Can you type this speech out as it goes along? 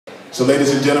So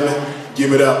ladies and gentlemen,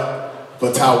 give it up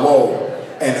for Tai Wo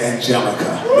and Angelica.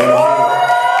 Let them hear it.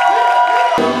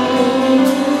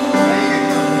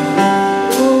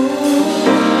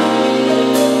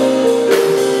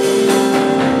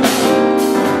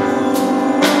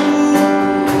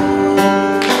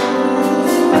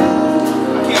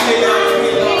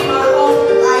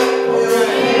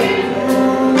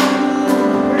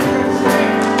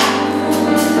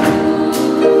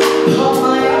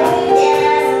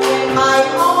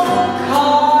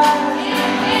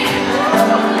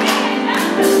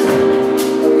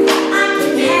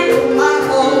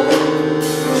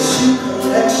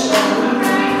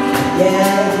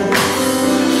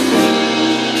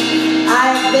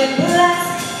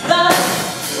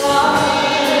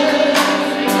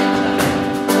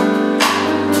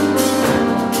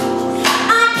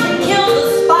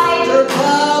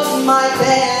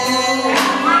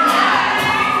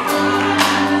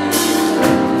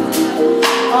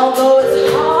 Although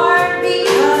it's hard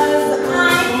because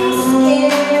I'm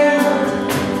scared,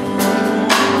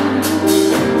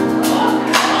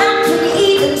 I can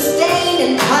even stain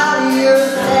and powder your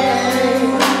hair.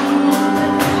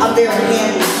 I'm very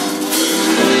handy,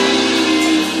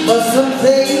 but some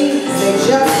things they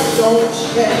just don't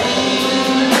change.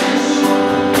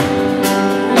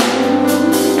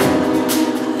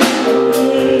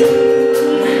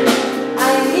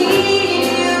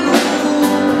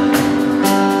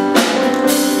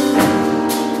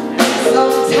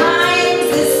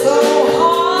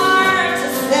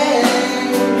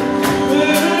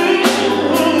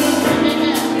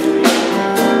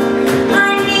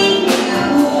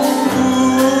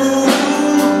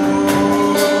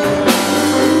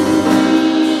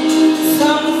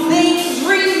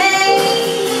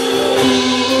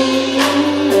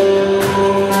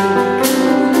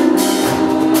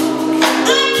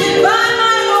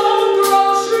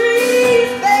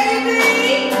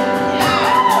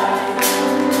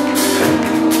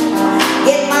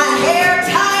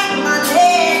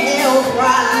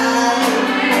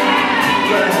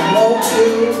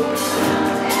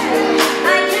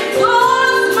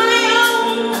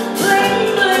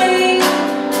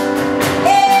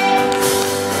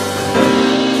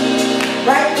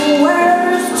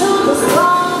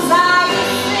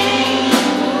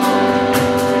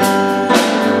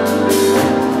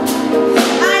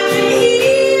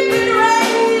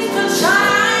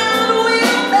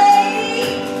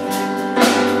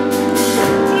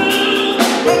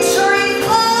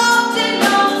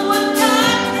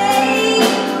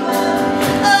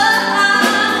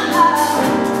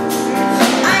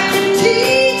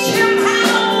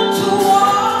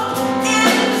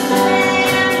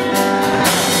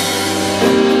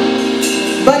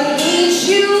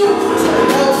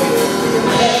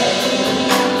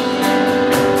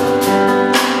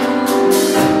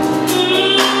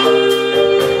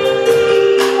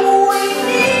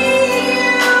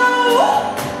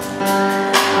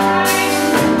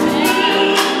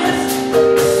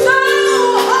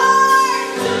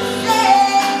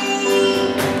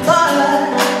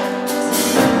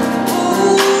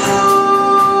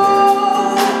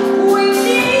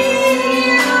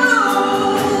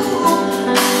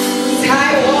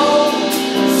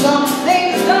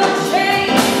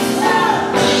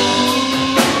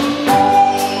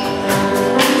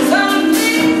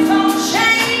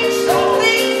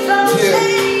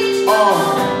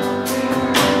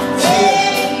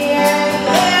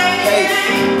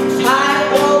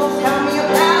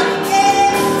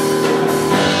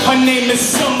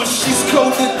 She's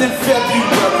colder than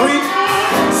February,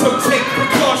 so take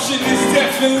precaution, it's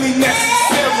definitely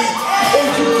necessary. Or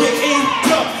you get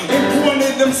inked up in one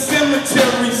of them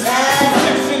cemeteries.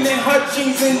 Protection in her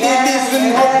jeans and it isn't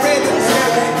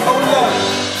hereditary. Hold up,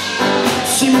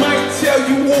 she might tell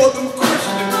you all them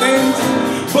Christian things,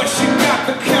 but she got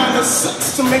the kind of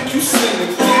sucks to make you sin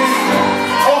again.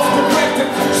 Off the record,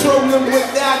 controlling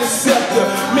without a scepter,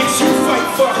 makes you fight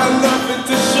for her love and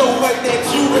to show her that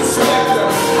you respect her.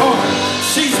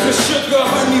 She's the sugar,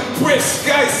 honey, brisk,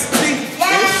 iced tea.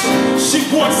 She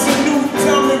wants a new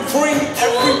diamond ring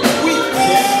every week.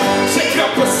 Check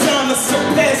out persona,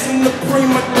 surpassing the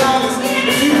prima donnas.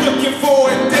 If you looking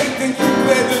for a date, then you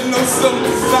better know some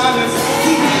designers.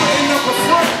 He be putting up a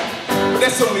front, but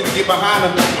that's only to get behind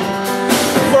her.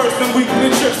 First, then we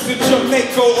can trips to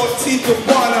Jamaica or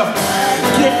Tijuana.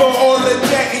 Give her all of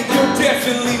that and you'll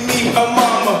definitely meet her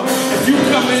mama. If you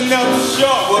coming up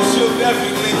short, well, she'll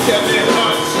definitely come in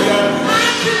lunch,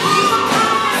 yeah.